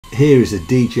Here is a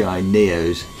DJI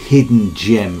Neo's hidden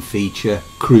gem feature,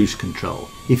 cruise control.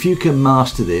 If you can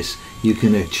master this, you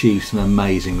can achieve some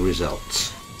amazing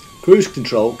results. Cruise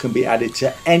control can be added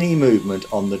to any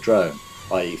movement on the drone,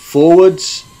 i.e.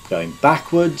 forwards, going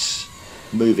backwards,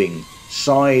 moving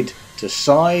side to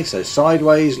side, so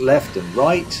sideways, left and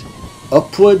right,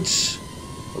 upwards,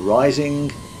 rising,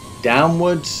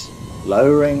 downwards,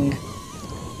 lowering,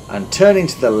 and turning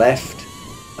to the left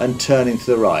and turning to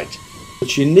the right.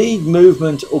 But you need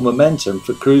movement or momentum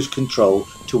for cruise control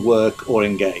to work or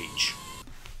engage.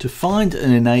 To find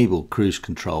and enable cruise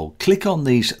control, click on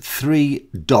these three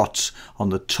dots on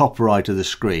the top right of the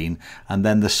screen, and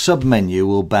then the sub-menu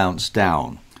will bounce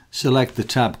down. Select the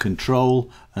tab Control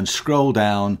and scroll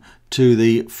down to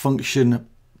the function,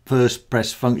 first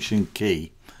press function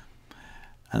key,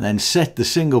 and then set the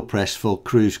single press for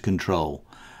cruise control.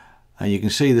 And you can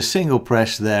see the single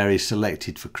press there is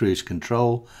selected for cruise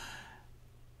control.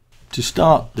 To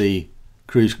start the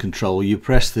cruise control, you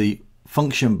press the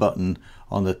function button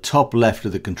on the top left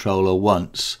of the controller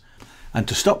once, and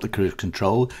to stop the cruise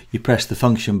control you press the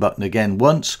function button again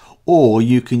once, or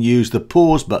you can use the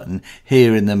pause button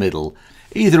here in the middle.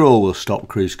 Either or will stop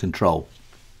cruise control.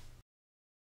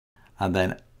 And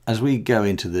then as we go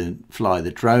into the fly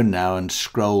the drone now and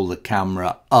scroll the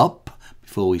camera up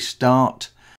before we start,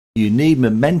 you need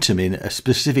momentum in a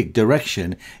specific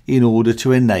direction in order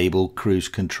to enable cruise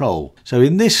control. So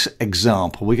in this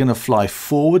example we're going to fly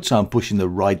forward, so I'm pushing the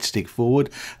right stick forward,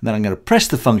 and then I'm going to press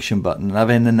the function button and I've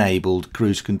enabled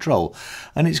cruise control,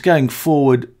 and it's going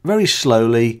forward very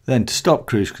slowly. Then to stop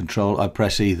cruise control I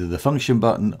press either the function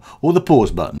button or the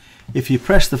pause button. If you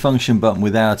press the function button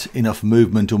without enough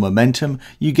movement or momentum,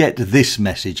 you get this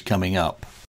message coming up.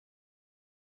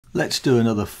 Let's do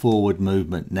another forward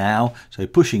movement now. So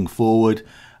pushing forward,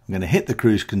 I'm going to hit the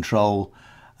cruise control.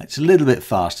 It's a little bit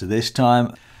faster this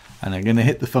time, and I'm going to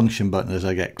hit the function button as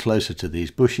I get closer to these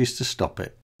bushes to stop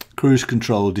it. Cruise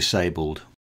control disabled.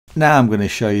 Now I'm going to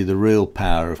show you the real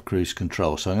power of cruise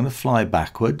control. So I'm going to fly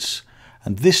backwards,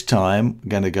 and this time I'm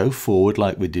going to go forward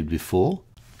like we did before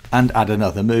and add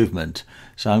another movement.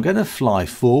 So I'm going to fly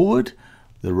forward,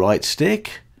 the right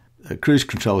stick, cruise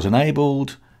control is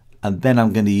enabled, and then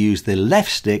I'm going to use the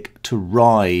left stick to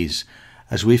rise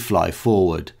as we fly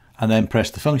forward, and then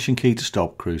press the function key to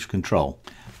stop cruise control.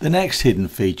 The next hidden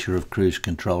feature of cruise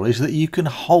control is that you can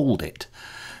hold it.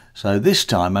 So this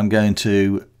time I'm going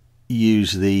to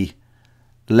use the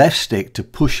left stick to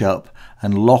push up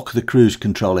and lock the cruise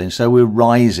control in, so we're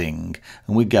rising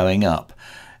and we're going up.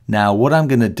 Now what I'm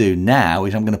going to do now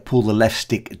is I'm going to pull the left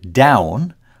stick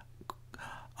down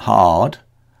hard,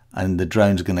 and the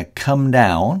drone's going to come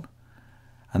down,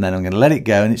 and then I'm going to let it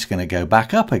go and it's going to go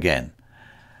back up again.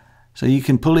 So you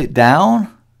can pull it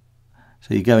down,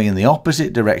 so you're going in the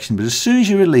opposite direction, but as soon as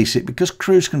you release it, because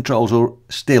cruise controls are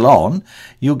still on,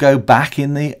 you'll go back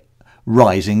in the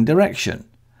rising direction.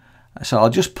 So I'll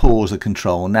just pause the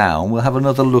control now and we'll have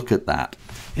another look at that.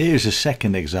 Here's a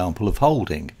second example of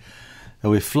holding. So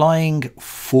we're flying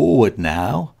forward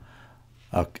now.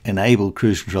 I've enabled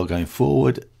cruise control going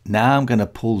forward. Now I'm going to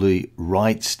pull the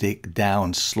right stick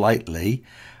down slightly,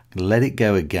 let it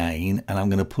go again, and I'm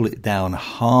going to pull it down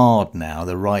hard now,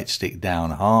 the right stick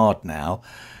down hard now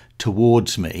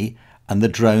towards me, and the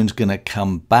drone's going to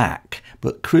come back.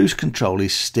 But cruise control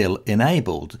is still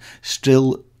enabled,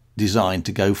 still designed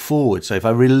to go forward. So if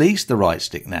I release the right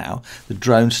stick now, the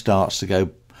drone starts to go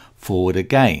forward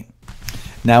again.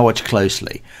 Now watch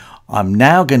closely. I'm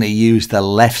now going to use the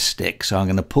left stick, so I'm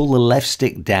going to pull the left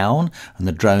stick down and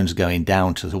the drone's going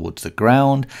down towards the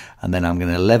ground, and then I'm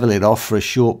going to level it off for a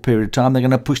short period of time. They're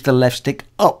going to push the left stick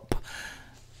up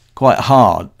quite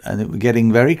hard, and we're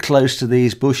getting very close to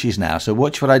these bushes now. So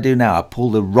watch what I do now. I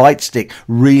pull the right stick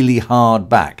really hard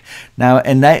back. Now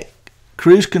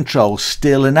cruise control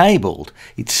still enabled,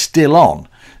 it's still on.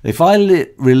 If I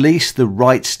release the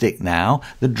right stick now,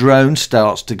 the drone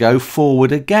starts to go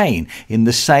forward again in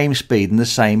the same speed and the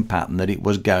same pattern that it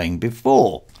was going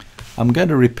before. I'm going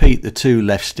to repeat the two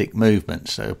left stick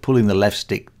movements. So pulling the left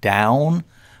stick down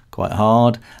quite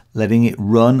hard, letting it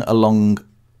run along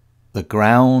the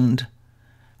ground,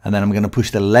 and then I'm going to push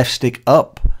the left stick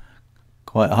up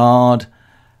quite hard,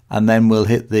 and then we'll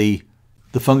hit the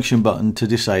function button to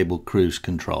disable cruise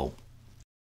control.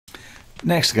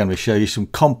 Next I'm going to show you some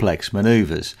complex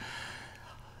maneuvers.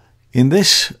 In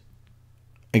this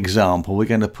example we're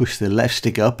going to push the left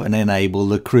stick up and enable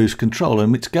the cruise control,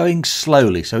 and it's going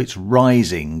slowly, so it's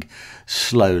rising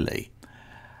slowly.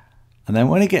 And then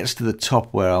when it gets to the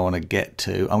top where I want to get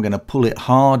to, I'm going to pull it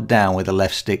hard down with the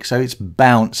left stick so it's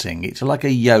bouncing. It's like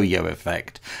a yo-yo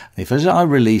effect. And if as I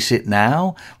release it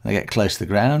now, when I get close to the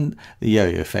ground, the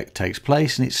yo-yo effect takes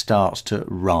place and it starts to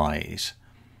rise.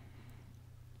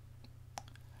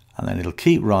 And then it'll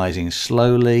keep rising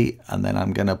slowly, and then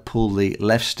I'm going to pull the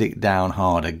left stick down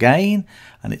hard again,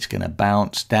 and it's going to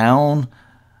bounce down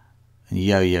and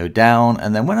yo-yo down.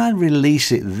 And then when I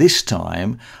release it this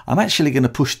time, I'm actually going to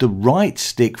push the right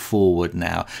stick forward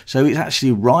now. So it's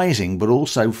actually rising but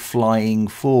also flying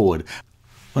forward.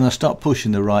 When I start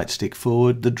pushing the right stick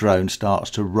forward, the drone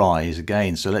starts to rise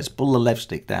again. So let's pull the left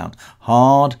stick down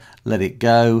hard, let it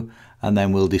go, and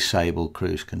then we'll disable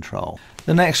cruise control.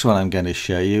 The next one I'm going to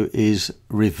show you is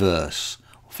reverse,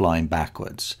 flying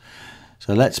backwards.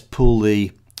 So let's pull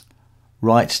the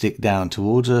right stick down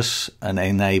towards us and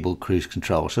enable cruise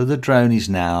control. So the drone is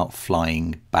now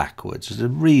flying backwards at a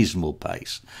reasonable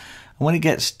pace. And when it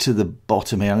gets to the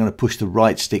bottom here, I'm going to push the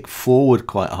right stick forward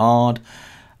quite hard.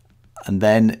 And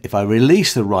then if I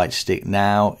release the right stick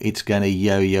now, it's going to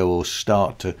yo-yo or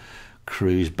start to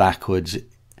cruise backwards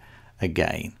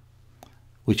again,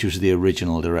 which was the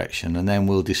original direction. And then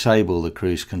we'll disable the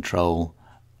cruise control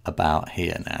about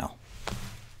here now.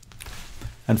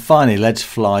 And finally, let's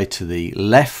fly to the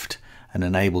left and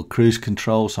enable cruise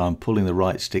control. So I'm pulling the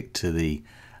right stick to the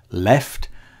left,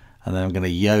 and then I'm going to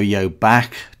yo-yo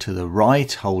back to the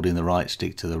right, holding the right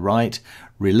stick to the right,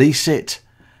 release it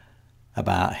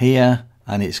about here,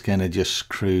 and it's going to just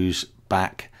cruise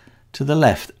back to the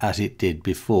left as it did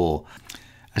before.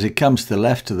 As it comes to the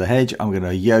left of the hedge, I'm going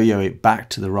to yo-yo it back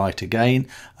to the right again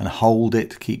and hold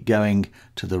it, keep going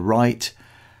to the right,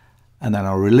 and then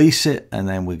I'll release it, and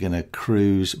then we're going to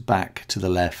cruise back to the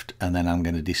left, and then I'm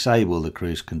going to disable the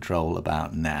cruise control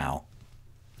about now.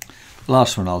 The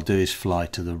last one I'll do is fly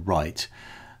to the right.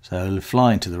 So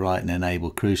flying to the right and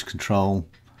enable cruise control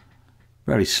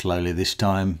very slowly this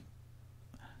time.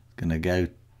 Going to go,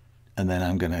 and then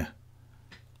I'm going to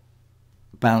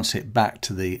bounce it back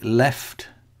to the left,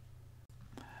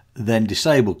 then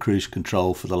disable cruise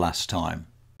control for the last time.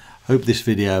 Hope this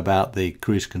video about the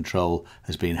cruise control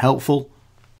has been helpful.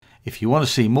 If you want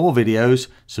to see more videos,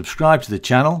 subscribe to the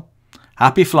channel.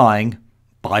 Happy flying.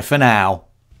 Bye for now.